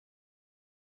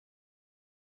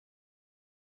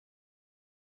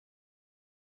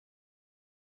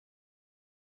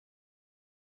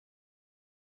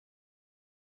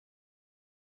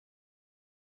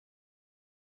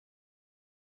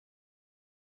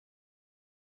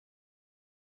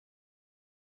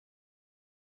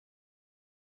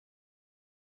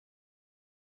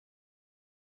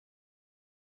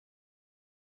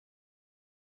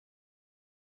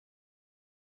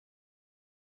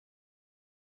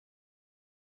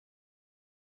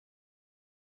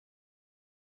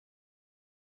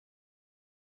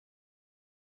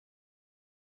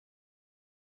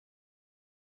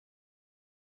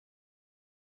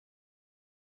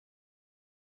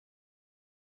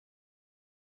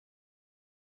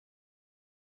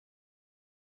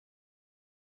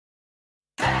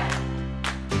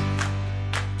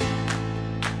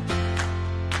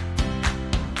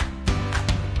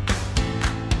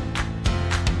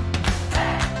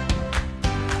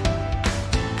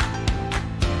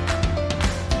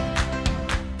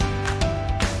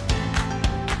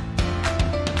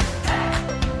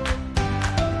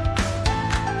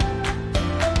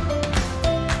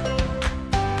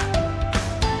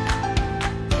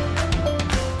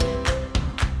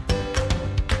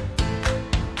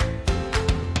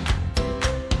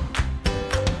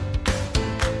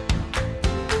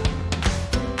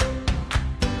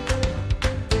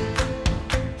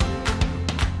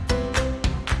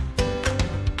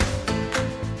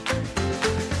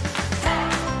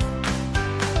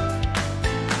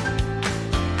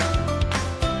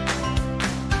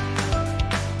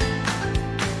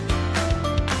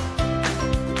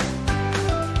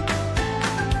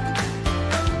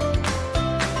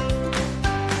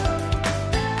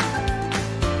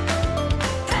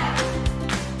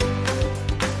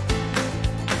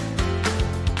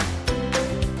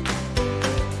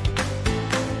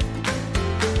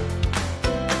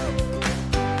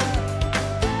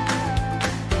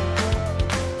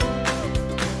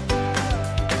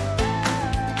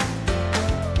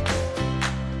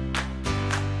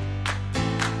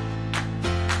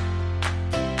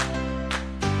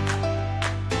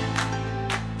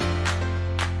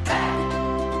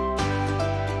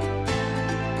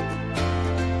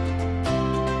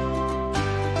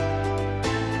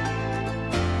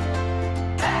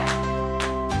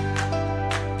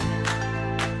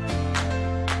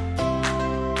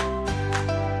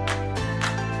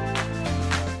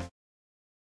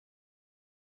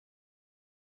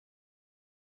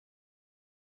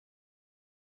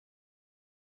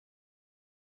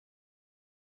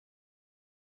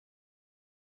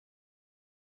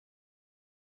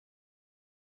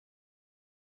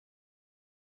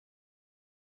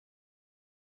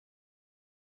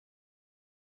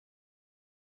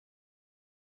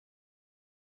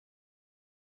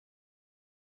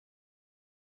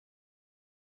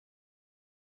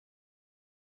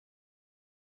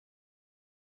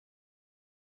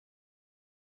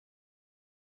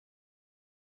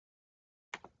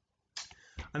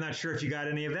I'm not sure if you got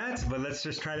any of that, but let's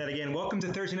just try that again. Welcome to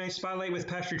Thursday Night Spotlight with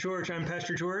Pastor George. I'm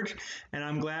Pastor George, and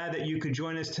I'm glad that you could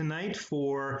join us tonight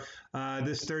for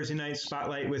this Thursday Night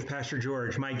Spotlight with Pastor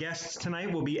George. My guests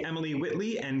tonight will be Emilee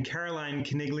Whitley and Caroline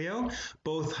Caniglio,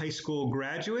 both high school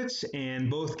graduates and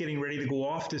both getting ready to go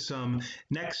off to some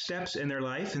next steps in their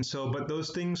life. And so, but those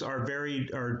things are very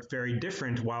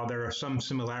different while there are some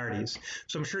similarities.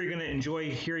 So I'm sure you're going to enjoy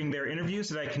hearing their interviews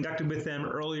that I conducted with them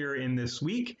earlier in this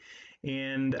week.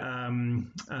 And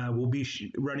we'll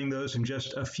be running those in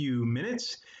just a few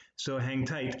minutes, so hang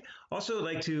tight. Also, I'd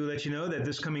like to let you know that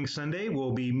this coming Sunday,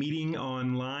 we'll be meeting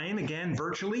online again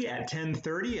virtually at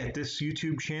 10:30 at this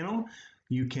YouTube channel.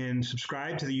 You can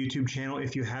subscribe to the YouTube channel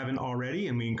if you haven't already,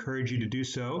 and we encourage you to do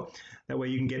so. That way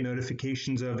you can get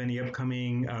notifications of any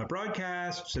upcoming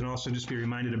broadcasts and also just be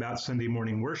reminded about Sunday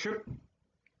morning worship.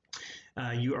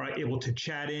 You are able to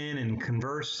chat in and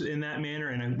converse in that manner,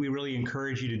 and we really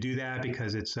encourage you to do that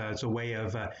because it's a way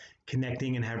of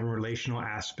connecting and having relational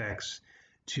aspects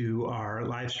to our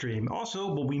live stream.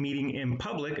 Also, we'll be meeting in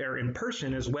public or in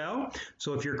person as well.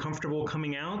 So if you're comfortable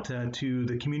coming out to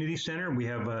the community center, we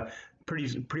have a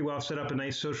pretty well set up a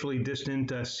nice socially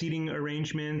distant seating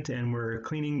arrangement, and we're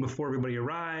cleaning before everybody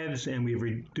arrives, and we've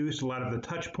reduced a lot of the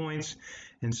touch points,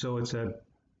 and so it's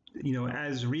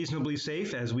as reasonably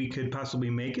safe as we could possibly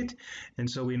make it. And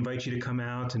so we invite you to come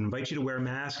out and invite you to wear a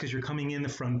mask as you're coming in the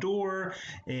front door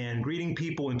and greeting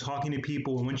people and talking to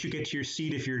people. And once you get to your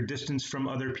seat, if you're distanced from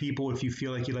other people, if you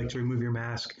feel like you'd like to remove your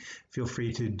mask, feel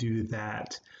free to do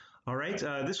that. All right,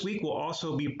 this week we'll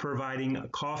also be providing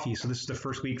coffee. So this is the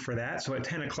first week for that. So at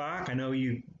 10 o'clock, I know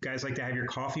you guys like to have your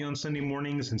coffee on Sunday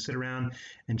mornings and sit around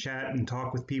and chat and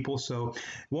talk with people. So it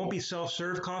won't be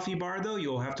self-serve coffee bar, though.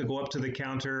 You'll have to go up to the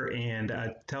counter and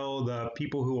tell the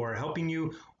people who are helping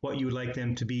you what you would like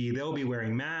them to be. They'll be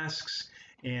wearing masks,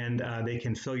 and they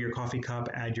can fill your coffee cup,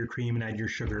 add your cream, and add your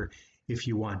sugar if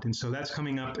you want. And so that's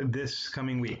coming up this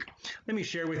coming week. Let me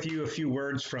share with you a few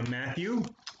words from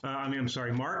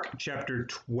Mark chapter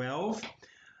 12.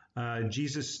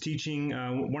 Jesus teaching,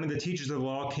 one of the teachers of the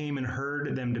law came and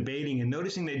heard them debating, and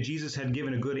noticing that Jesus had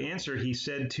given a good answer, he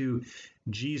said to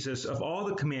Jesus, "Of all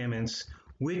the commandments,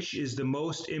 which is the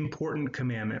most important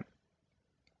commandment?"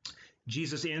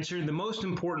 Jesus answered, "The most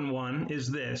important one is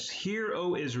this: Hear,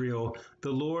 O Israel,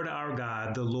 the Lord our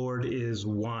God, the Lord is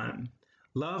one.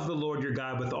 Love the Lord your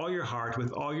God with all your heart,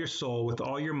 with all your soul, with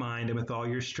all your mind, and with all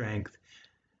your strength.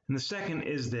 And the second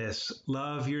is this: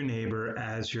 love your neighbor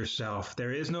as yourself.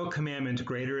 There is no commandment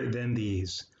greater than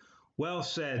these." "Well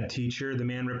said, teacher," the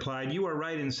man replied. "You are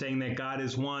right in saying that God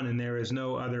is one and there is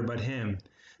no other but him.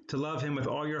 To love him with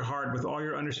all your heart, with all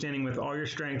your understanding, with all your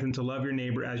strength, and to love your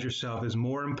neighbor as yourself is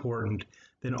more important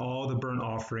than all the burnt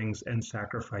offerings and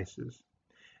sacrifices."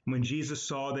 When Jesus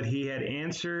saw that he had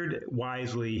answered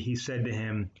wisely, he said to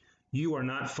him, "You are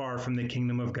not far from the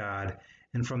kingdom of God."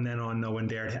 And from then on, no one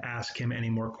dared to ask him any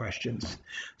more questions.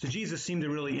 So Jesus seemed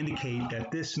to really indicate that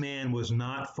this man was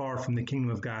not far from the kingdom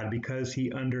of God because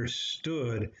he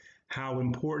understood how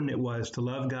important it was to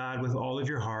love God with all of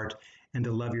your heart and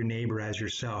to love your neighbor as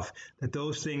yourself. That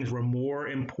those things were more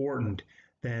important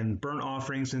than burnt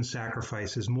offerings and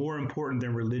sacrifices, more important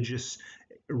than religious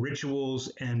rituals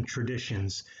and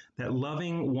traditions. That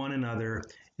loving one another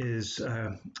is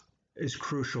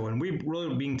crucial, and we're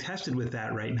really being tested with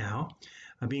that right now.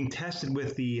 Being tested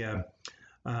with the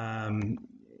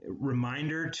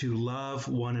reminder to love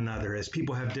one another as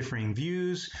people have differing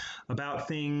views about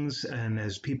things, and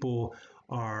as people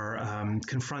are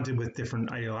confronted with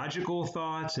different ideological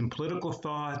thoughts and political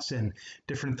thoughts and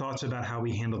different thoughts about how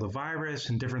we handle the virus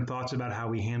and different thoughts about how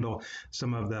we handle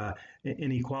some of the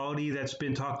inequality that's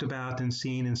been talked about and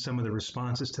seen in some of the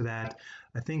responses to that.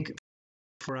 I think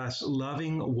for us,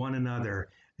 loving one another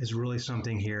is really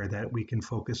something here that we can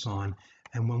focus on.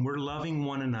 And when we're loving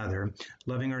one another,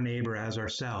 loving our neighbor as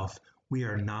ourselves, we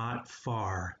are not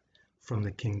far from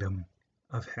the kingdom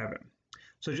of heaven.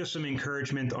 So just some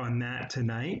encouragement on that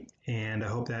tonight, and I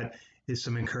hope that is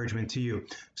some encouragement to you.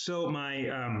 So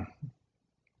my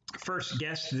first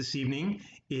guest this evening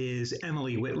is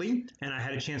Emilee Whitley, and I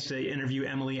had a chance to interview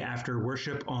Emilee after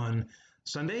worship on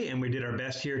Sunday, and we did our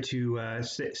best here to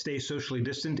stay socially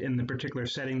distant in the particular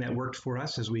setting that worked for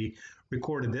us as we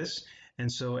recorded this.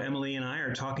 And so Emilee and I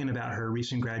are talking about her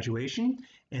recent graduation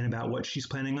and about what she's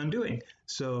planning on doing.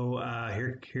 So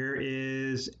here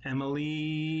is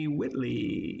Emilee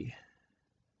Whitley.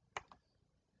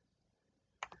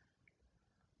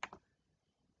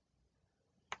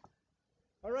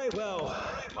 All All right, well,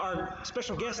 our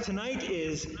special guest tonight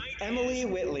is Emilee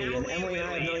Whitley, and Emilee and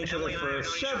I have known each other for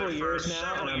several years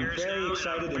now, and I'm very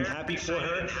excited and happy for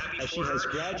her as she has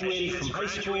graduated from high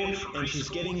school and she's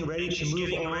getting ready to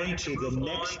move on to the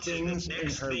next things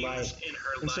in her life.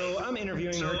 And so I'm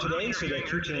interviewing her today so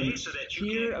that you can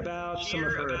hear about some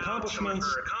of her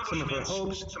accomplishments, some of her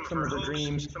hopes, some of her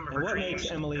dreams, and what makes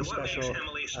Emilee special.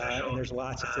 And there's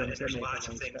lots of things that make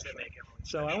Emilee special.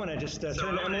 So I want to just turn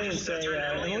to Emilee and say,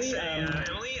 Emilee,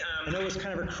 I know it was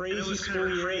kind of a crazy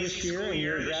school year this year, and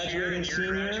you're a graduating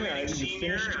senior. You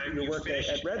finished your work at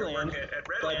Redland,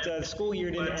 but the school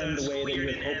year didn't end the way that you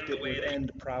had hoped it would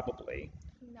end, probably.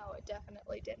 No, it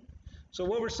definitely didn't. So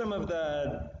what were some of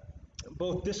the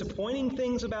both disappointing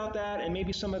things about that, and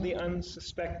maybe some of the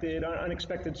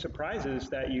unexpected surprises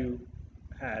that you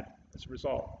had as a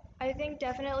result? I think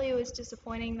definitely it was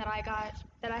disappointing that I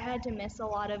had to miss a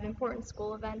lot of important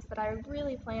school events that I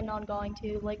really planned on going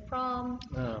to, like prom,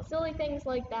 silly things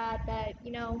like that,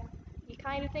 you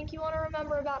kind of think you want to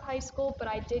remember about high school, but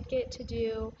I did get to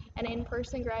do an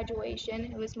in-person graduation.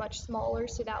 It was much smaller,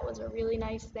 so that was a really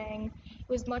nice thing. It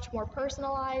was much more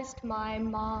personalized. My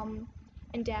mom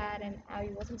and dad, and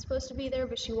Abby wasn't supposed to be there,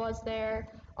 but she was there,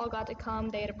 all got to come.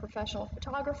 They had a professional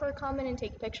photographer come in and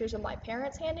take pictures of my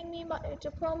parents handing me my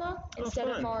diploma instead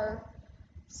of our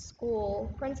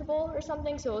school principal or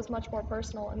something, so it was much more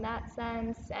personal in that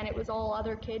sense, and it was all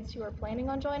other kids who are planning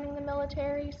on joining the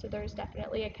military, so there's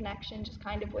definitely a connection just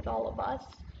kind of with all of us,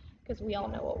 because we all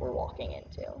know what we're walking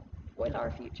into with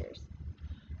our futures.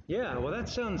 Yeah, well, that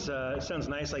sounds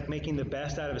nice, like making the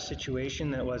best out of a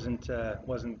situation that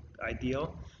wasn't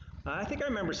ideal. I think I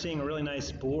remember seeing a really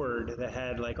nice board that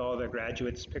had like all the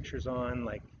graduates' pictures on,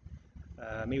 like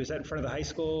maybe was that in front of the high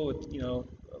school with,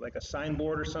 like a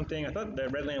signboard or something. I thought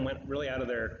that Redland went really out of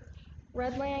their...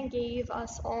 Redland gave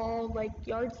us all like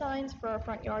yard signs for our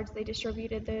front yards. They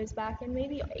distributed those back in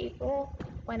maybe April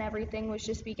when everything was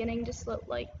just beginning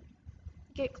to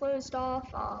get closed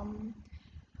off.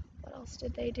 What else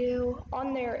did they do?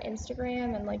 On their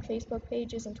Instagram and like Facebook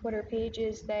pages and Twitter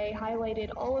pages, they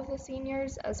highlighted all of the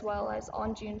seniors, as well as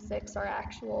on June 6th, our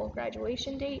actual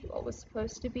graduation date, what was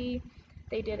supposed to be.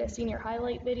 They did a senior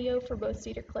highlight video for both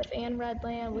Cedar Cliff and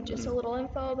Redland with just a little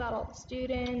info about all the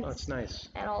students. Oh, that's nice.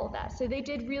 And all of that. So they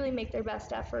did really make their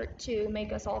best effort to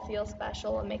make us all feel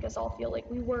special and make us all feel like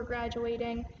we were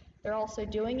graduating. They're also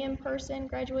doing in-person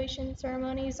graduation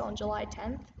ceremonies on July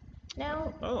 10th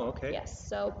now. Oh, okay. Yes,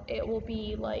 so it will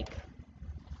be like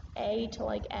A to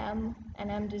like M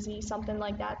and M to Z, something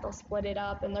like that. They'll split it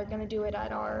up, and they're going to do it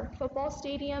at our football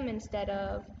stadium instead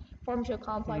of Farm Show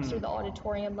Complex or the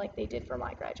auditorium like they did for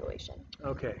my graduation.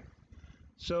 Okay.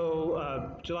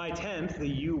 So July 10th,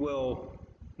 you will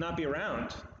not be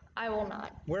around. I will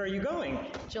not. Where are you going?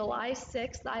 July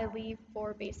 6th, I leave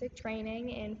for basic training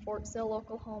in Fort Sill,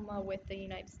 Oklahoma with the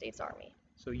United States Army.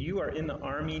 So you are in the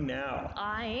Army now.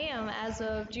 I am. As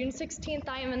of June 16th,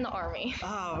 I am in the Army.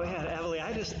 Oh, man, Emilee,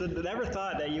 I just never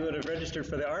thought that you would have registered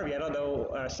for the Army. I don't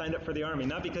know, signed up for the Army.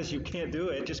 Not because you can't do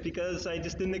it, just because I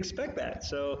just didn't expect that.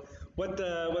 So what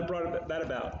brought that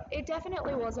about? It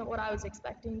definitely wasn't what I was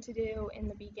expecting to do in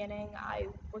the beginning. I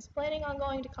was planning on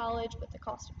going to college, but the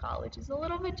cost of college is a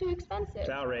little bit too expensive. It's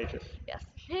outrageous. Yes,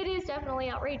 it is definitely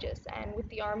outrageous. And with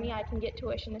the Army, I can get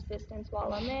tuition assistance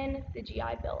while I'm in, the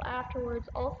GI Bill afterwards.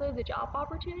 Also, the job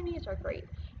opportunities are great.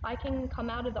 I can come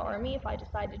out of the Army if I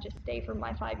decide to just stay for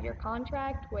my 5-year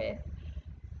contract with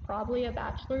probably a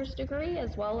bachelor's degree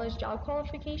as well as job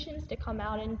qualifications to come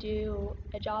out and do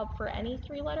a job for any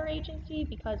 3-letter agency,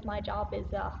 because my job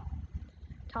is a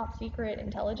top secret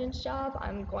intelligence job.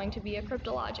 I'm going to be a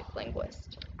cryptologic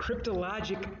linguist.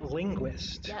 Cryptologic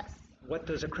linguist? Yes. What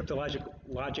does a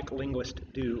cryptologic linguist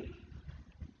do?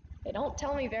 They don't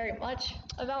tell me very much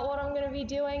about what I'm going to be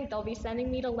doing. They'll be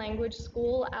sending me to language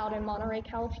school out in Monterey,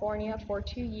 California for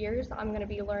 2 years. I'm going to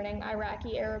be learning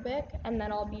Iraqi Arabic, and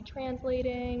then I'll be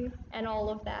translating and all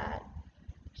of that.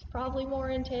 There's probably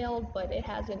more entailed, but it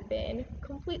hasn't been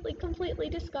completely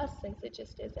discussed since it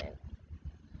just isn't. I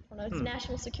don't know, it's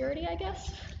national security, I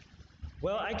guess.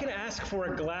 Well, I can ask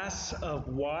for a glass of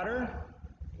water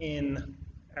in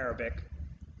Arabic.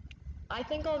 I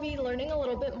think I'll be learning a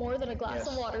little bit more than a glass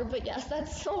of water, but yes,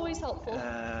 that's always helpful.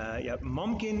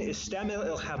 ممكن استعمل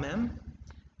الحمام?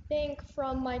 I think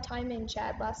from my time in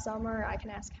Chad last summer, I can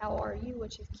ask how are you,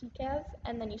 which is Kikev,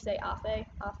 and then you say afe,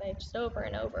 just over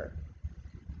and over.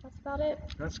 That's about it.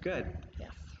 That's good.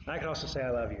 Yes. I can also say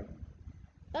I love you.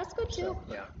 That's good too.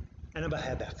 So, yeah. And I'm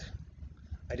بحبك.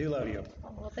 I do love you. Oh,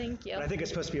 well, thank you. But I think it's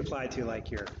supposed to be applied to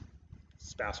like your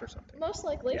spouse or something. Most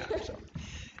likely. Yeah. So.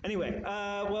 Anyway,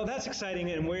 well, that's exciting,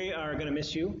 and we are going to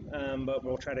miss you, but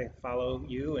we'll try to follow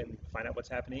you and find out what's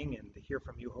happening and hear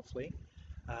from you, hopefully.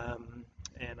 Um,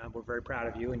 and we're very proud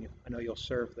of you, and I know you'll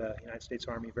serve the United States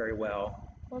Army very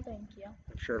well. Well, thank you.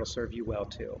 I'm sure it'll serve you well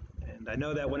too. And I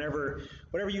know that whatever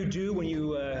you do when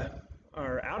you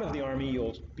are out of the Army,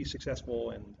 you'll be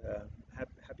successful and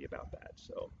happy about that.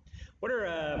 So, what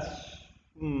are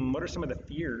some of the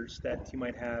fears that you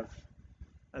might have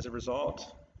as a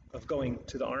result of going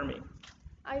to the Army?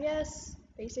 I guess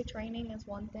basic training is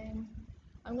one thing.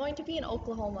 I'm going to be in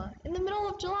Oklahoma in the middle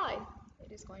of July.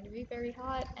 It is going to be very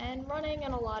hot and running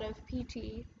and a lot of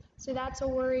PT. So that's a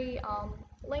worry.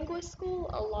 Linguist school,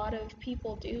 a lot of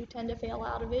people do tend to fail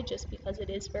out of it just because it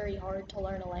is very hard to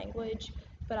learn a language.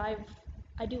 But I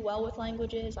do well with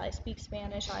languages. I speak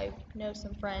Spanish. I know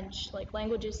some French. Like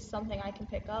language is something I can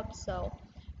pick up. So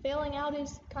failing out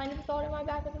is kind of a thought in my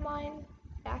back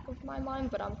of my mind,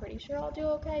 but I'm pretty sure I'll do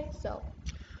okay. So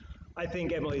I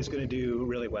think Emily is going to do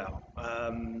really well.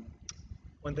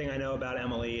 One thing I know about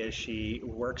Emily is she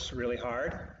works really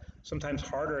hard, sometimes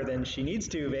harder than she needs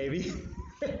to, maybe.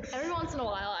 every once in a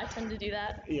while, I tend to do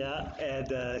that. Yeah,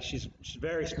 and she's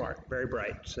very smart, very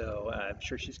bright. So I'm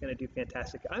sure she's going to do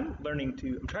fantastic. I'm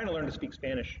trying to learn to speak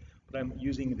Spanish, but I'm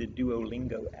using the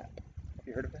Duolingo app. Have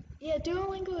you heard of that? Yeah,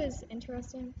 Duolingo is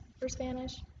interesting for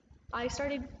Spanish. I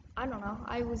don't know,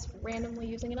 I was randomly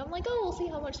using it. I'm like, oh, we'll see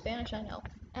how much Spanish I know.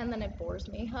 And then it bores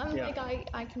me. I'm Yeah. like,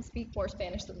 I can speak more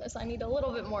Spanish than this. I need a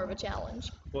little bit more of a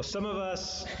challenge. Well, some of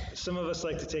us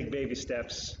like to take baby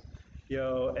steps,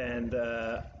 and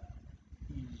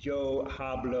yo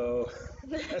hablo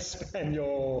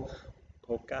español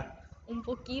poca. Un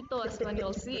poquito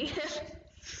español, sí.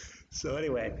 So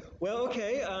anyway, well,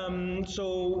 okay.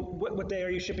 So what day are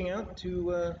you shipping out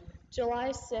to? July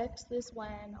 6th is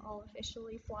when I'll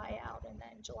officially fly out, and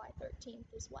then July 13th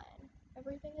is when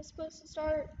everything is supposed to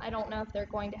start. I don't know if they're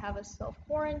going to have a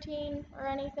self-quarantine or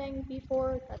anything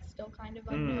before. That's still kind of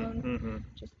unknown,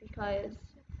 just because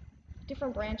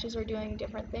different branches are doing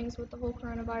different things with the whole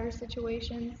coronavirus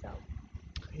situation. So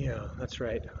Yeah, that's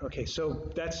right. Okay, so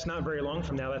that's not very long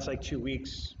from now. That's like 2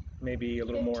 weeks, maybe a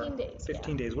little 15 more. days.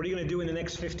 15 Yeah. days. What are you going to do in the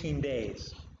next 15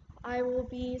 days? I will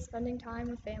be spending time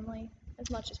with family as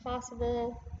much as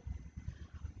possible.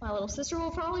 My little sister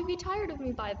will probably be tired of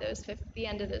me by the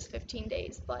end of those 15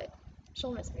 days, but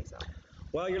she'll miss me so.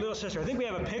 Well, your little sister. I think we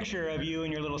have a picture of you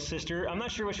and your little sister. I'm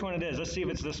not sure which one it is. Let's see if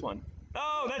it's this one.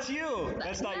 Oh, that's you.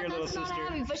 That's not your little That's sister.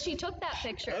 not Abby, but she took that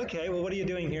picture. Okay, well, what are you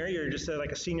doing here? You're just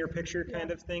like a senior picture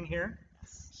kind of thing here.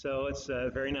 So it's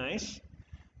very nice.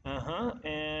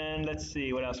 And let's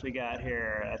see what else we got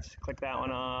here. Let's click that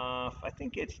one off. I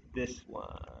think it's this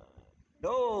one.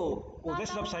 No, well,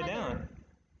 this is upside down.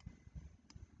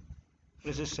 What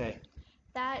does this say?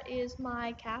 That is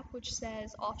my cap, which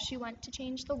says off she went to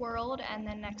change the world, and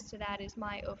then next to that is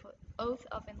my oath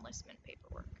of enlistment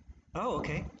paperwork. Oh,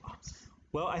 okay.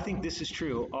 Well, I think this is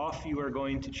true. Off you are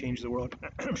going to change the world.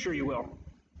 I'm sure you will.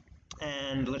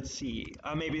 And let's see.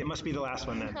 Maybe it must be the last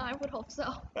one then. I would hope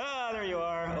so. Ah, there you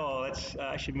are. Oh,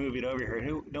 I should move it over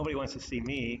here. Nobody wants to see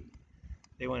me.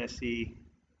 They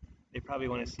probably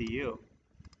want to see you.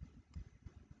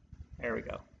 There we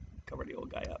go. Cover the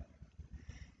old guy up.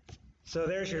 So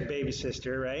there's your baby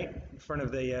sister, right? In front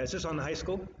of the, is this on the high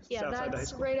school? Yeah,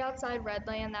 that's right outside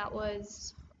Redland. That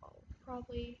was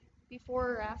probably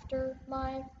before or after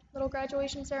my little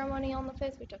graduation ceremony on the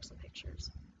 5th. We took some pictures.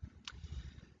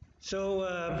 So,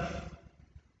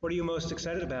 what are you most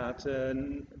excited about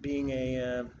being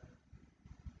a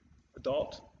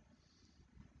adult?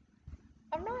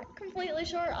 I'm not completely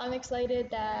sure. I'm excited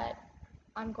that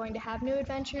I'm going to have new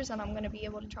adventures and I'm going to be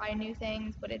able to try new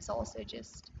things, but it's also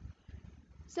just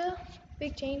a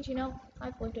big change,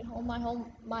 I've lived at home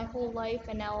my whole life,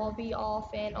 and now I'll be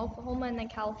off in Oklahoma and then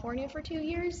California for 2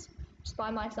 years just by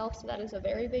myself, so that is a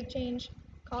very big change.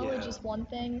 College is one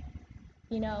thing,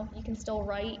 you can still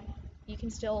write, you can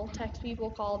still text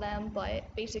people, call them, but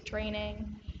basic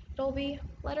training, it'll be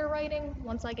letter writing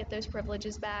once I get those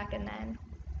privileges back, and then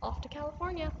off to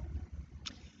California.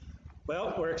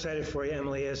 Well, we're excited for you,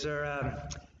 Emily. Is there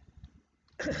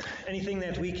anything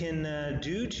that we can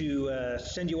do to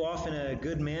send you off in a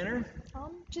good manner?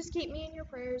 Just keep me in your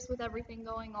prayers with everything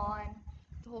going on,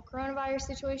 the whole coronavirus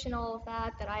situation, all of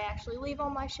that I actually leave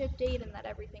on my ship date and that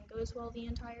everything goes well the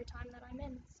entire time that I'm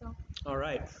in. So. All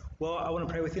right. Well, I want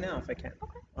to pray with you now if I can.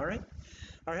 Okay. All right.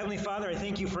 Our Heavenly Father, I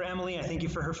thank you for Emily. I thank you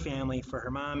for her family, for her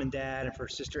mom and dad, and for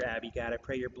Sister Abby. God, I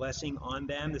pray your blessing on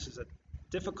them. This is a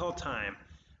difficult time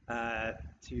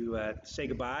to say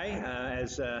goodbye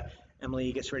as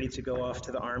Emilee gets ready to go off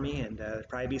to the Army, and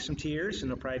probably be some tears, and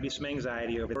there'll probably be some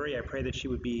anxiety over there. I pray that she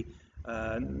would be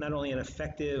not only an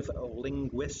effective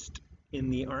linguist in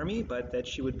the Army, but that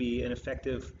she would be an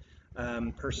effective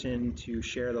person to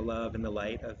share the love and the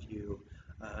light of you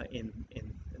in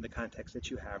the context that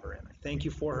you have her in. I thank you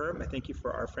for her. I thank you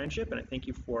for our friendship, and I thank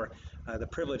you for the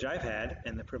privilege I've had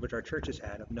and the privilege our church has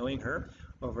had of knowing her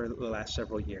over the last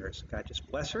several years. God just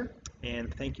bless her,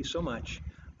 and thank you so much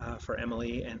for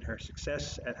Emilee and her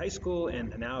success at high school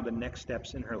and now the next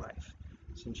steps in her life.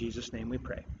 It's in Jesus' name we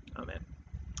pray. Amen.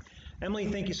 Emilee,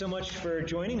 thank you so much for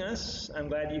joining us. I'm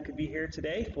glad you could be here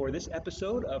today for this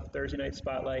episode of Thursday Night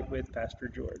Spotlight with Pastor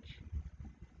George.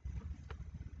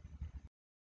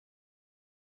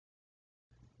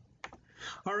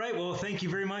 All right, well, thank you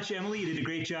very much, Emilee. You did a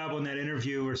great job on that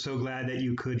interview. We're so glad that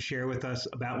you could share with us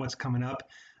about what's coming up.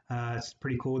 It's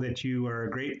pretty cool that you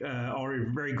are already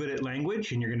very good at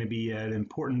language, and you're going to be an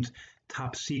important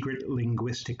top secret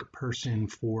linguistic person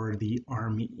for the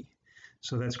Army.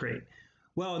 So that's great.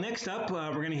 Well, next up,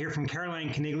 we're going to hear from Caroline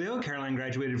Caniglio. Caroline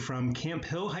graduated from Camp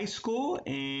Hill High School,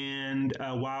 and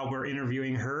while we're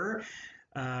interviewing her,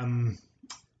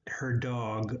 her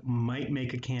dog might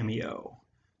make a cameo.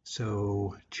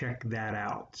 So check that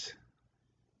out.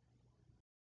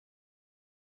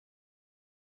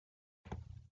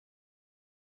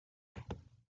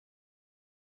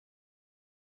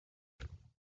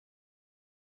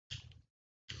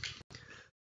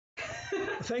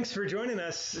 Thanks for joining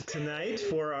us tonight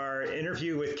for our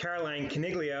interview with Caroline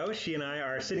Caniglio. She and I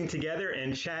are sitting together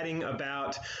and chatting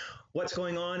about what's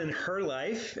going on in her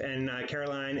life. And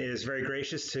Caroline is very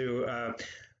gracious to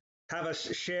have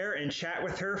us share and chat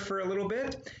with her for a little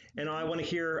bit. And I want to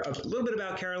hear a little bit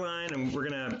about Caroline, and we're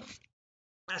going to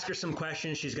ask her some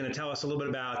questions. She's going to tell us a little bit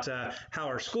about how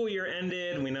our school year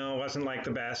ended. We know it wasn't like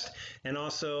the best. And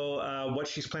also what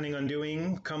she's planning on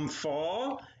doing come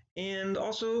fall. And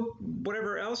also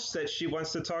whatever else that she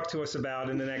wants to talk to us about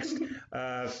in the next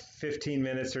 15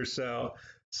 minutes or so.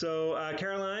 So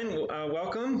Caroline,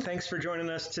 welcome. Thanks for joining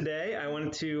us today. I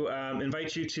wanted to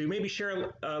invite you to maybe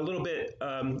share a little bit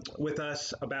with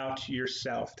us about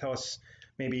yourself. Tell us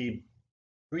maybe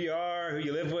who you are, who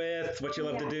you live with, what you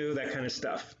love to do, that kind of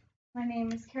stuff. My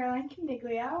name is Caroline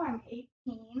Caniglio. I'm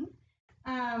 18.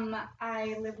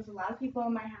 I live with a lot of people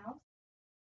in my house.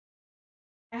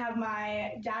 I have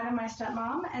my dad and my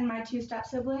stepmom and my 2 step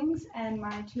siblings and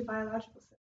my 2 biological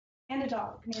siblings and a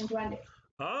dog named Wendy.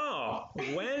 Oh,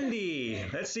 Wendy.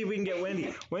 Let's see if we can get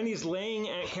Wendy. Wendy's laying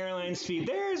at Caroline's feet.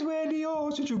 There's Wendy. Oh,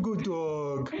 such a good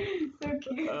dog. So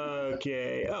cute.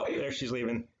 Okay. Oh, there she's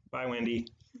leaving. Bye, Wendy.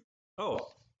 Oh,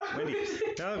 Wendy.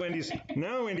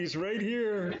 Now Wendy's right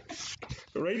here.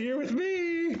 Right here with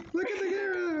me. Look at the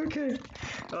camera. Okay.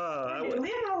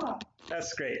 Leave her alone.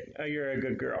 That's great. You're a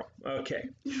good girl. Okay.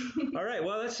 All right.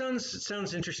 Well, that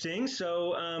sounds interesting.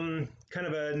 So, kind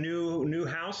of a new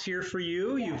house here for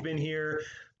you. Yeah. You've been here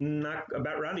not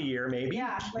about around a year, maybe.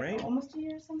 Yeah, like right? Almost a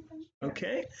year or something.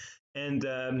 Okay.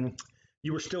 And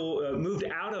you were still moved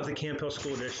out of the Camp Hill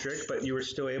School District, but you were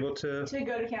still able to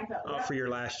go to Camp Hill for your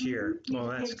last year. Mm-hmm. Well,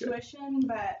 that's good. Tuition,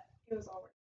 but it was all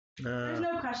worth it. There's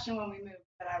no question when we moved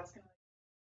that I was going to.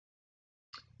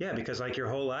 Yeah, because like your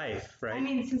whole life, right? I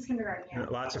mean, since kindergarten, yeah.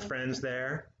 Lots of friends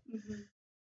there. Mm-hmm.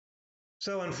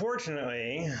 So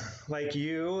unfortunately, like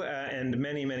you and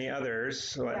many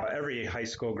others, every high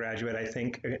school graduate, I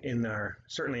think,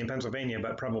 certainly in Pennsylvania,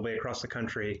 but probably across the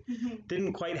country,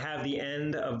 didn't quite have the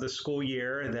end of the school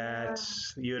year that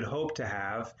you had hoped to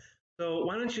have. So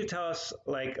why don't you tell us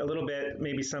like a little bit,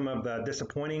 maybe some of the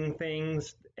disappointing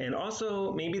things, and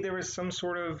also maybe there was some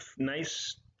sort of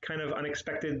nice kind of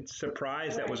unexpected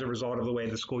surprise that was a result of the way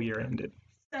the school year ended.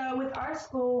 So with our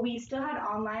school, we still had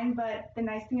online, but the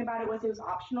nice thing about it was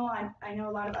optional. I know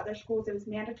a lot of other schools, it was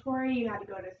mandatory. You had to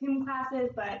go to Zoom classes,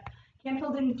 but Camp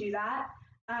Hill didn't do that.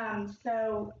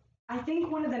 So I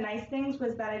think one of the nice things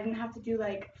was that I didn't have to do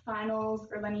like finals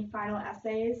or any final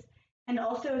essays. And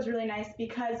also it was really nice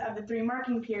because of the 3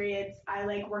 marking periods. I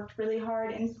like worked really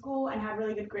hard in school and had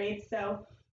really good grades. So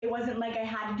it wasn't like I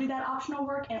had to do that optional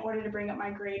work in order to bring up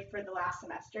my grade for the last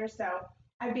semester. So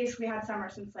I basically had summer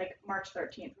since like March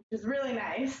 13th, which is really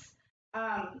nice.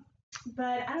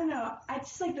 But I don't know. I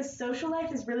just like the social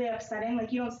life is really upsetting.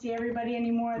 Like you don't see everybody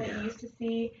anymore that you used to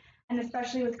see. And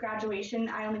especially with graduation,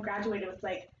 I only graduated with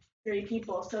like 3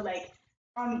 people. So like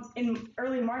in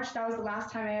early March, that was the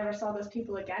last time I ever saw those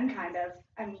people again, kind of.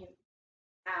 I mean,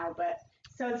 now, but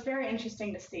so it's very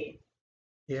interesting to see.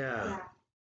 Yeah.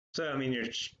 So, I mean, you're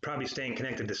probably staying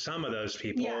connected to some of those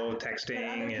people,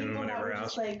 texting and whatever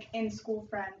else. Just like in school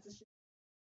friends, it's just,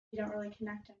 you don't really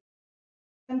connect them.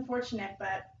 It's unfortunate,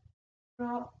 but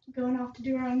we're all going off to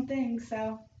do our own thing.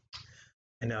 So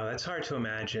I know that's hard to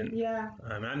imagine. yeah,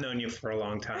 I've known you for a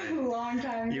long time. a long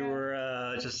time. You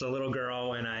were just a little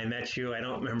girl when I met you. I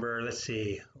don't remember. Let's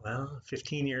see. Well,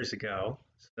 15 years ago.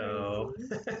 So,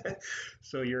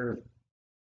 so you're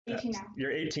 18 now.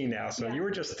 You're 18 now. So you were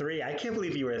just 3. I can't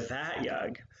believe you were that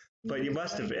young, but you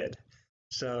must have been.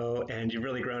 So, and you've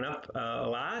really grown up a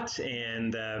lot,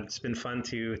 and it's been fun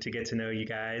to get to know you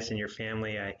guys and your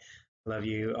family. I love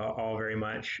you all very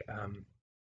much.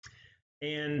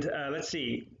 And let's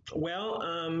see.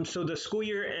 Well, so the school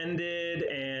year ended,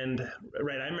 and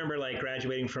right, I remember like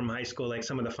graduating from high school. Like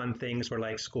some of the fun things were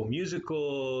like school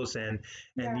musicals and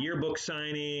yearbook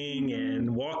signing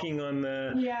and walking on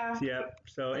the Yep.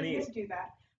 So we get to do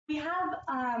that. We have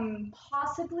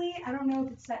possibly, I don't know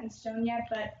if it's set in stone yet,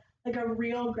 but like a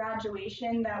real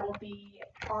graduation that will be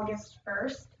August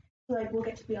 1st. So like we'll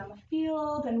get to be on the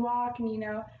field and walk and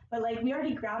but like we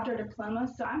already grabbed our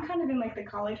diploma, so I'm kind of in like the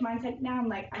college mindset now. I'm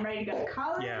like, I'm ready to go to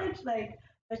college. Like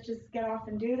let's just get off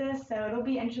and do this. So it'll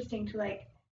be interesting to like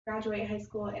graduate high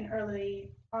school in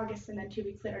early August and then 2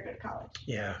 weeks later go to college.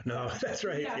 Yeah, no, that's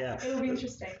right. Yeah, it'll be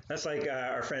interesting. That's like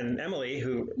our friend Emilee,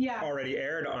 who already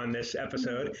aired on this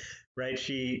episode, right?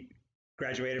 She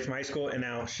graduated from high school and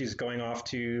now she's going off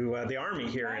to the Army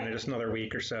here in just another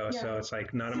week or so. So it's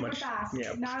like not super much. Fast.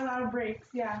 Not a lot of breaks.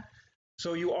 Yeah.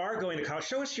 So you are going to college.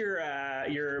 Show us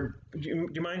your. Do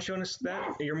you mind showing us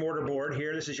that? Your mortarboard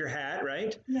here. This is your hat,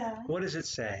 right? Yeah. What does it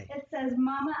say? It says,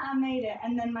 "Mama, I made it,"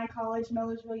 and then my college,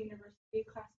 Millersville University,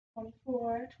 class of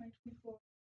 2024.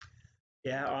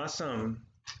 Yeah, awesome.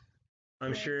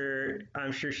 I'm sure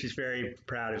she's very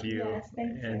proud of you. Yes,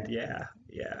 thank you. And yeah.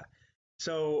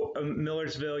 So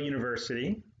Millersville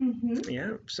University. Mm-hmm.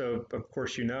 Yeah. So of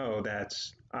course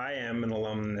I am an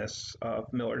alumnus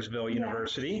of Millersville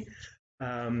University.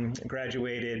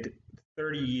 Graduated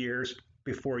 30 years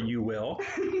before you will.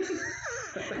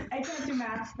 I can't do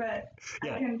math, but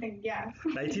I can think.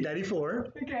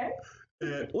 1994. Okay.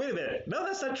 Wait a minute. No,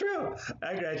 that's not true.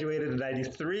 I graduated in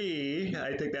 93.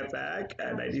 I take that back.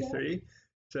 93.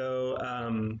 So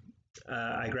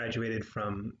I graduated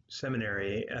from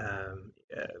seminary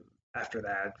after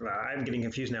that. I'm getting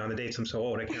confused now on the dates. I'm so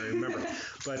old, I can't remember.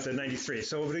 But 93.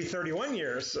 So it'll be 31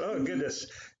 years. Oh, goodness.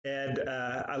 And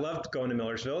I loved going to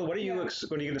Millersville. What are you going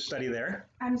to study there?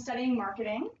 I'm studying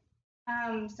marketing,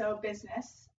 so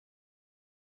business.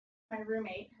 My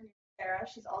roommate, her name is Sarah,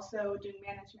 she's also doing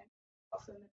management.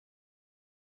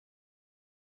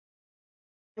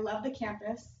 I love the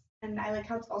campus, and I like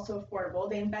how it's also affordable.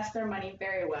 They invest their money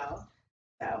very well,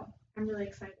 so I'm really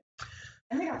excited.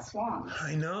 And they got swans.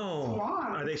 I know.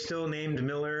 Swans. Are they still named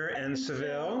Miller and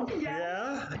Seville?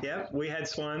 Yeah. Yep. We had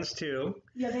swans too.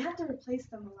 Yeah, they had to replace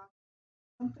them a lot.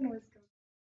 Something was going.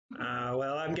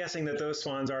 Well, I'm guessing that those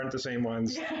swans aren't the same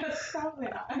ones. Yeah, probably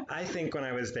not. I think when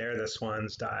I was there, the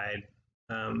swans died,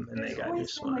 and they got new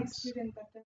swans. Like student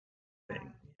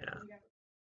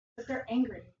but they're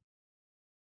angry.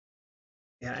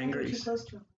 Yeah, angry. Too close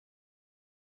to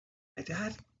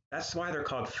them. That's why they're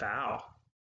called foul,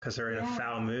 because they're in a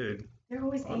foul mood. They're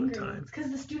always all angry. The time. It's because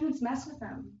the students mess with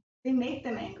them. They make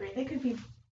them angry. They could be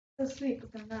so sweet,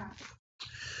 but they're not.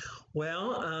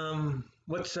 Well,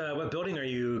 what building are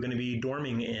you going to be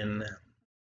dorming in?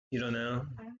 You don't know?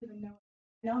 I don't even know.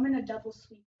 I know I'm in a double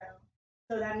suite though.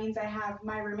 So that means I have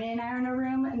my roommate and I are in a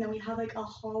room, and then we have like a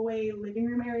hallway living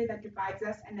room area that divides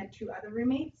us, and then 2 other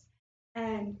roommates,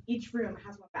 and each room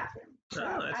has 1 bathroom. So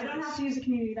I don't have to use a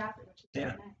community bathroom, which is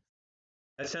very nice.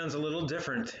 That sounds a little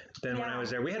different than when I was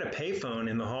there. We had a payphone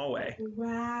in the hallway.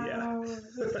 Wow,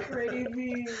 that's crazy.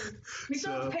 We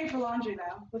still have to pay for laundry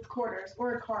though, with quarters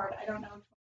or a card. I don't know.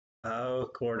 Oh,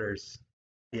 quarters.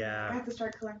 Yeah. I have to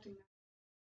start collecting them.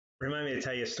 Remind me to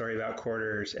tell you a story about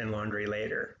quarters and laundry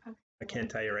later. Okay. I can't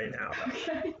tell you right now, though.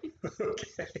 Okay.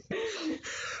 Okay.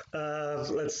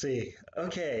 Let's see.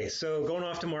 Okay, so going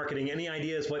off to marketing, any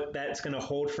ideas what that's going to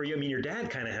hold for you? I mean, your dad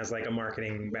kind of has like a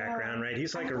marketing background, right?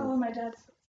 He's like my dad's.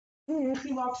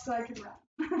 He walked so I could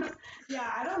run.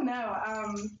 Yeah, I don't know.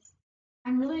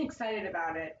 I'm really excited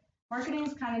about it. Marketing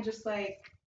is kind of just like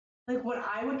what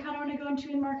I would kind of want to go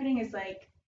into in marketing is like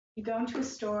you go into a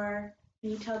store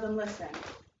and you tell them, listen,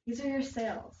 these are your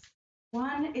sales.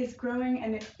 One is growing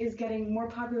and it is getting more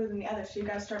popular than the other, so you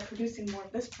got to start producing more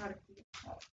of this product than this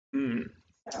product.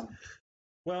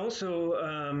 Well, so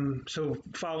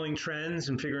following trends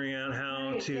and figuring out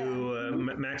how to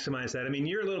maximize that. I mean,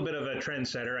 you're a little bit of a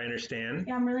trendsetter, I understand.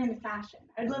 Yeah, I'm really into fashion.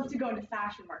 I'd love to go into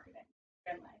fashion marketing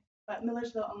in life, but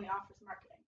Millersville only offers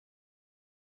marketing.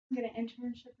 Get an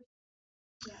internship.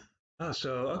 Oh,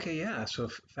 so okay, yeah. So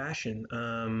fashion.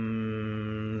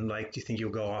 Like, do you think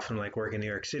you'll go off and like work in New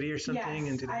York City or something?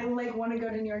 Yes, And do I that? like want to go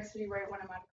to New York City right when I'm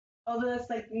out. Although that's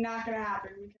like not gonna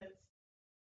happen because it's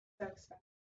so expensive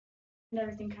and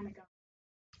everything kind of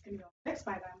gonna go fixed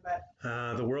by then.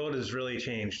 But The world has really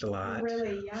changed a lot,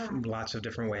 really, yeah, lots of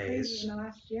different crazy in ways. the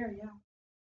last year. Yeah.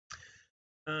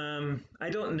 I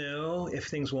don't know if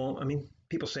things won't. I mean,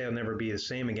 people say it'll never be the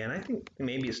same again. I think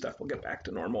maybe stuff will get back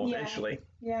to normal Yeah. eventually,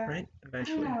 Yeah. right? I don't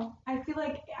Eventually. know. I feel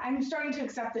like I'm starting to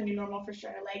accept the new normal for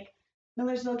sure. Like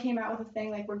Millersville came out with a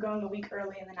thing like we're going a week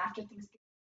early, and then after things get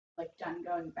like done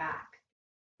going back,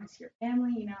 it's your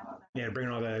family, all that. Yeah,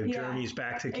 bringing all the Yeah, journeys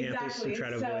back to campus to exactly. try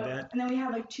to avoid So, that. and then we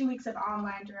have like 2 weeks of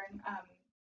online during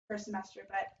first semester,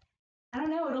 but I don't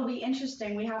know. It'll be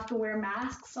interesting. We have to wear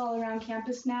masks all around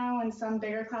campus now, and some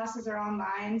bigger classes are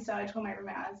online. So I told my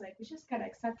roommate, I was like, we just gotta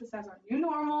accept this as our new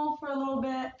normal for a little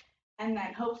bit, and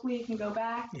then hopefully it can go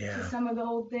back to Yeah. some of the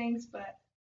old things. But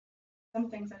some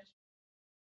things I just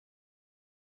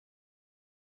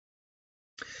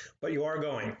But you are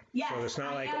going. yes, So it's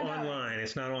not I like am going. online.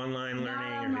 It's not online Not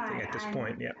learning or anything online. at this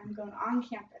point. Yeah. I'm going on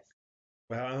campus.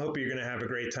 Well, I hope you're going to have a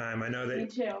great time. I know Me that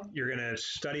too. you're going to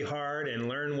study hard and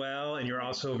learn well, and you're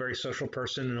also a very social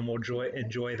person, and we'll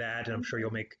enjoy that. And I'm sure you'll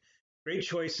make great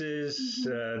choices,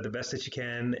 the best that you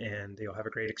can, and you'll have a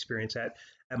great experience at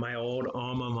my old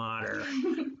alma mater,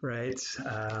 right?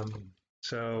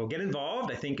 So get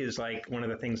involved, I think, is like one of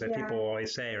the things that Yeah. people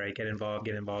always say, right? Get involved,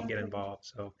 get involved, get involved.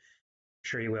 So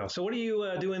sure you will. So what are you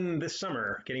doing this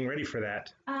summer, getting ready for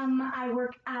that? I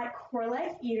work at Core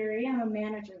Life Eatery. I'm a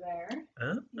manager there.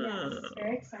 Yes,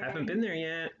 very exciting. Haven't been there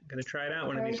yet. Gonna try it out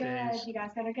one of Very these good. days. You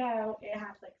guys gotta go. It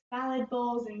has like salad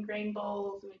bowls and grain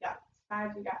bowls. We got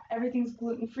sides. We got everything's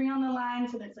gluten free on the line.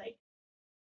 So there's like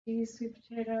cheese, sweet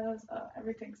potatoes. Oh,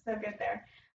 everything's so good there.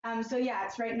 So yeah,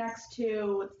 it's right next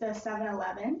to the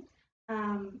 7-Eleven,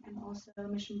 and also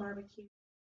Mission Barbecue.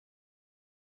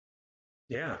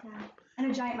 Yeah. Yeah. And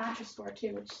a giant mattress store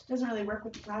too, which doesn't really work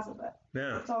with the plaza, but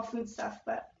Yeah. it's all food stuff.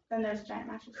 But then there's a giant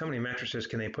mattress. How many mattresses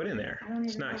can they put in there? I don't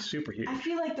It's even nice, know. super huge. I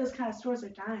feel like those kind of stores are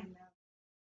dying though.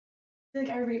 I feel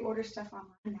like everybody orders stuff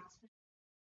online now.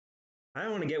 I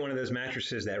want to get one of those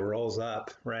mattresses that rolls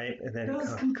up, right? And then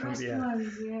Those compressed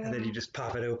ones, yeah. And then you just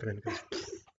pop it open and it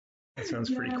goes. That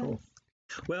sounds pretty cool.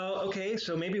 Well, okay,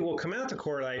 so maybe we'll come out to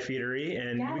Core Life Eatery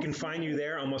and we can find you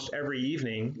there almost every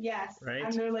evening. Yes, right?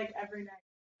 I'm there like every night.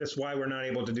 That's why we're not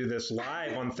able to do this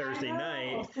live on Thursday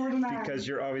night because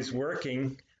you're always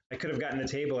working. I could have gotten a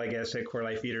table, I guess, at Core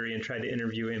Life Eatery and tried to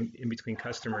interview in between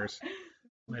customers.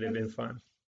 Might have been fun.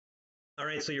 All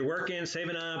right, so you're working,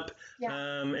 saving up.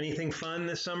 Yeah. Anything fun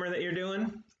this summer that you're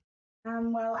doing?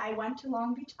 Well, I went to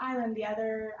Long Beach Island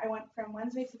I went from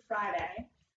Wednesday to Friday.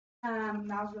 That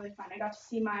was really fun. I got to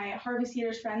see my Harvey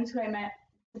Cedars friends who I met at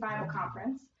the Bible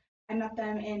conference. I met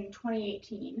them in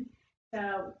 2018.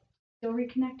 So still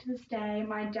reconnect to this day.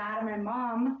 My dad and my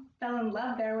mom fell in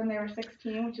love there when they were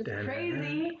 16, which is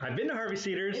crazy. I've been to Harvey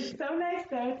Cedars. It's so nice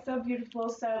there. It's so beautiful.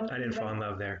 So I didn't fall in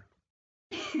love there.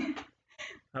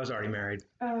 I was already married.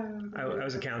 I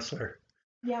was a counselor.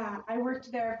 Yeah, I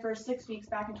worked there for 6 weeks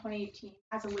back in 2018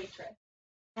 as a waitress.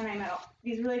 And I met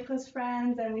these really close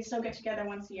friends, and we still get together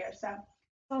once a year. So I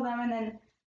saw them, and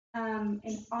then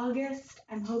in August,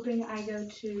 I'm hoping I go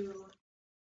to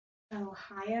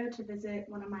Ohio to visit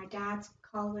one of my dad's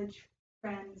college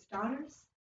friends' daughters.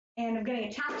 And I'm getting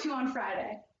a tattoo on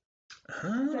Friday.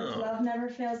 Oh. It says "Love Never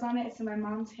Fails" on it. It's in my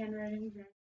mom's handwriting.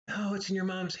 Oh, it's in your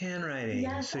mom's handwriting.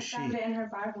 Yes, so I found it in her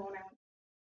Bible when I went.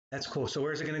 That's cool. So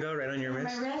where's it going to go? Right on your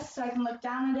wrist? My wrist, so I can look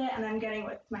down at it, and I'm getting it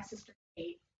with my sister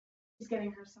Kate. She's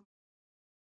getting her some.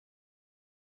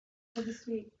 Really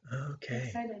sweet. Okay. I'm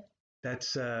excited.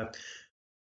 That's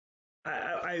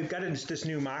I got this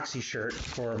new Moxie shirt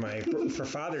for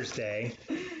Father's Day,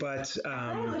 but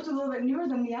it looked a little bit newer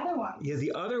than the other one. Yeah,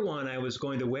 the other one I was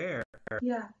going to wear.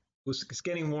 Yeah. It's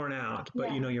getting worn out,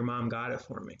 but your mom got it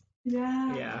for me.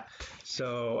 Yeah. Yeah.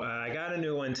 So I got a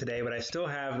new one today, but I still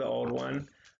have the old one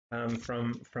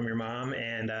from your mom,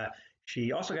 and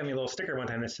she also got me a little sticker one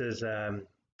time that says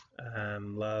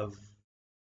 "Love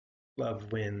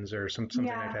wins" or something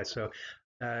like that. So.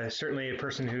 Certainly a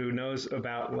person who knows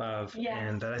about love,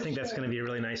 and I think that's going to be a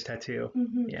really nice tattoo.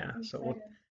 Mm-hmm. Yeah, so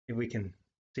maybe we can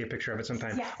see a picture of it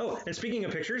sometime. Yes. Oh, and speaking of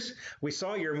pictures, we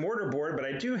saw your mortar board, but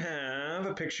I do have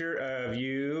a picture of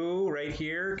you right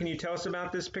here. Can you tell us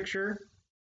about this picture?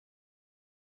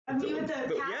 Of me with the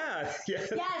cat? Yeah.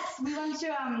 Yes, we went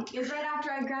to, it was right after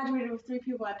I graduated with 3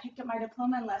 people. I picked up my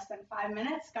diploma in less than 5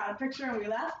 minutes, got a picture, and we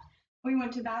left. We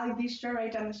went to Valley Bistro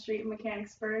right down the street in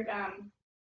Mechanicsburg.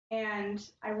 and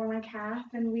I wore my cap,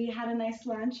 and we had a nice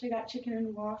lunch. I got chicken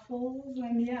and waffles,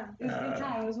 and yeah, it was a good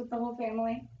time. I was with the whole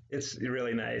family. It's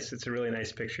really nice. It's a really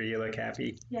nice picture. You look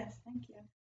happy. Yes, thank you.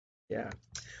 Yeah.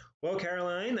 Well,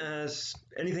 Caroline,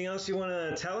 anything else you want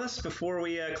to tell us before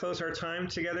we close our time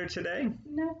together today?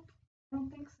 Nope, I don't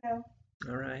think so.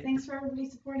 All right. Thanks for everybody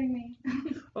supporting me.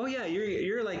 Oh yeah,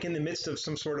 you're like in the midst of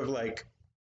some sort of like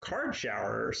card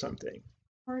shower or something.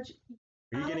 Are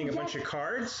you getting a bunch of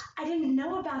cards? I didn't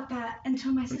know about that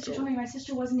until my sister told me. My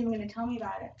sister wasn't even going to tell me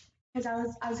about it because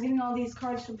I was getting all these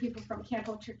cards from people from Camp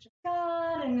Hill Church of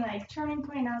God and like Turning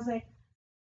Point, and I was like,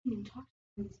 I didn't even talk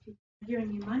to these people. They're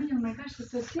giving me money. Oh my gosh, that's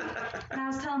so sweet. And I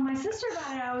was telling my sister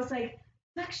about it. I was like,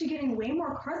 I'm actually getting way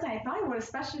more cards than I thought I would,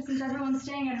 especially since everyone's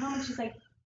staying at home. And she's like,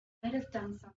 I'd have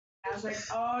done something. I was like,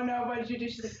 oh no, what did you do?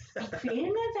 She's like, I created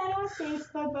an event on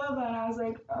Facebook, blah, blah. And I was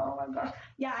like, oh my gosh.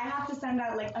 Yeah, I have to send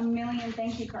out like 1 million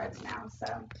thank you cards now.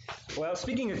 So. Well,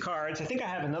 speaking of cards, I think I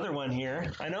have another one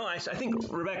here. I know, I think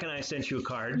Rebecca and I sent you a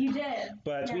card. You did.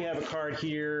 But yes. We have a card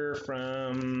here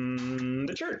from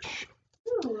the church.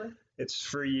 Ooh. It's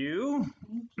for you.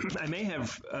 I may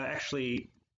have actually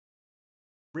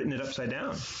written it upside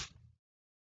down.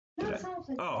 No, it's not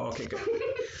upside down. Oh, okay, good.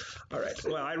 All right.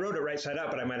 Well, I wrote it right side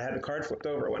up, but I might have had the card flipped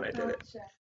over when I did it. Sure.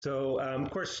 So, of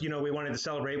course, we wanted to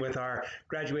celebrate with our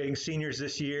graduating seniors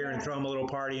this year and throw them a little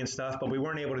party and stuff, but we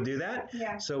weren't able to do that.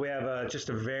 Yeah. So we have just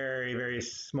a very, very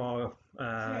small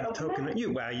token.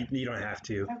 You don't have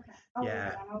to.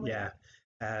 Okay.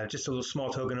 Just a little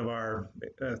small token of our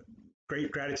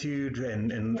great gratitude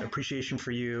and appreciation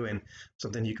for you, and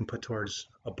something you can put towards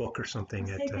a book or something.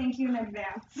 Say thank you in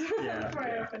advance before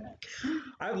I open it.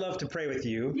 I'd love to pray with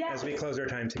you as we close our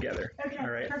time together. Okay, all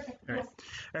right? Perfect. All right.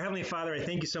 Our Heavenly Father, I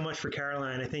thank you so much for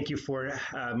Caroline. I thank you for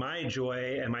my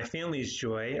joy and my family's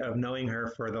joy of knowing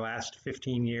her for the last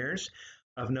 15 years,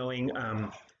 of knowing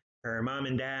her mom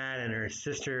and dad and her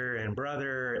sister and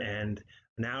brother and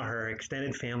now her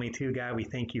extended family too. God, we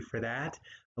thank you for that.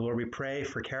 Lord, we pray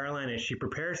for Caroline as she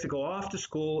prepares to go off to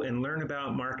school and learn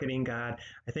about marketing. God,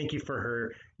 I thank you for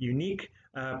her unique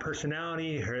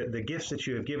personality, the gifts that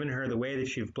you have given her, the way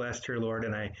that you've blessed her, Lord.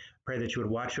 And I pray that you would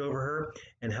watch over her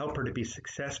and help her to be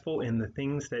successful in the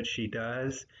things that she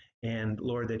does. And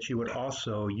Lord, that you would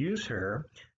also use her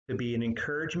to be an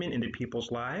encouragement into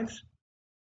people's lives.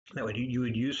 That you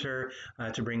would use her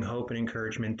to bring hope and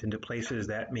encouragement into places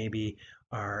that maybe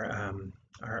are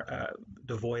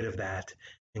devoid of that.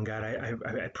 And God,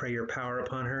 I pray your power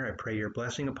upon her. I pray your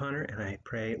blessing upon her. And I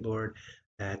pray, Lord,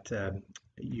 that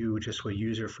you just will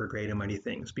use her for great and mighty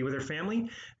things. Be with her family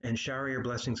and shower your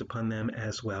blessings upon them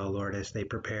as well, Lord, as they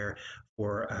prepare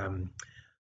for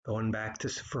going back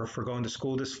for going to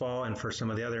school this fall, and for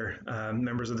some of the other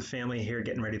members of the family here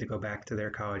getting ready to go back to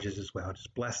their colleges as well.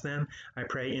 Just bless them. I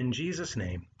pray in Jesus'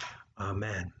 name.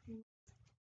 Amen.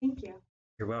 Thank you.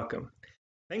 You're welcome.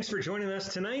 Thanks for joining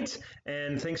us tonight,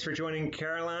 and thanks for joining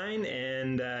Caroline.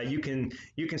 And you can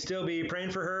still be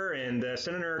praying for her and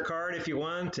sending her a card if you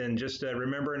want, and just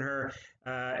remembering her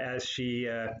as she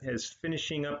is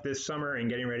finishing up this summer and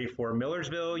getting ready for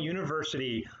Millersville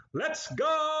University. Let's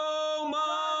go,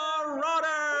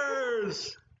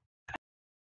 Marauders!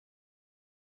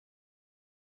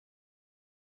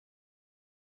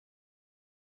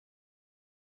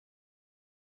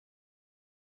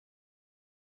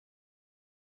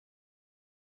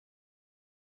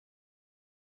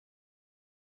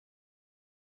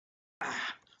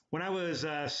 When I was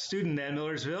a student at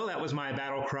Millersville, that was my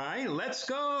battle cry. Let's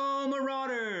go,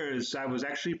 Marauders! I was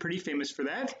actually pretty famous for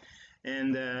that.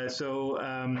 And so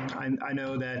I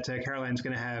know that Caroline's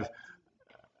going to have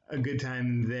a good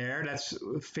time there. That's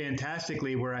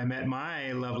fantastically where I met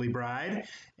my lovely bride.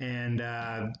 And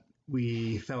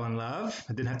we fell in love.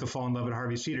 I didn't have to fall in love at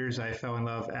Harvey Cedars. I fell in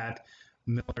love at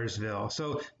Millersville.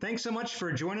 So thanks so much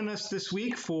for joining us this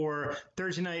week for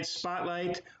Thursday Night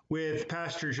Spotlight with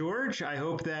Pastor George. I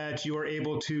hope that you are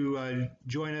able to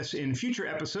join us in future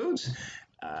episodes.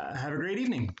 Have a great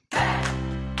evening.